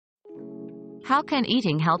How can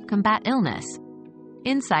eating help combat illness?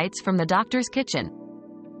 Insights from the doctor's kitchen.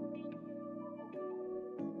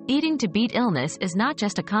 Eating to beat illness is not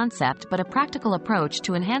just a concept but a practical approach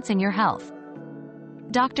to enhancing your health.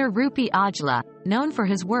 Dr. Rupy Aujla, known for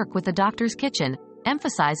his work with the doctor's kitchen,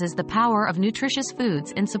 emphasizes the power of nutritious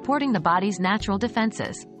foods in supporting the body's natural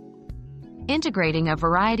defenses. Integrating a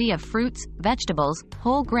variety of fruits, vegetables,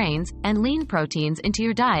 whole grains, and lean proteins into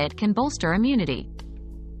your diet can bolster immunity.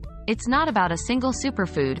 It's not about a single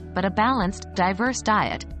superfood, but a balanced, diverse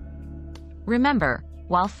diet. Remember,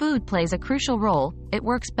 while food plays a crucial role, it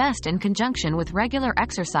works best in conjunction with regular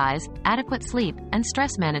exercise, adequate sleep, and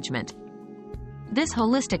stress management. This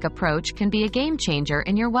holistic approach can be a game changer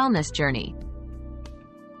in your wellness journey.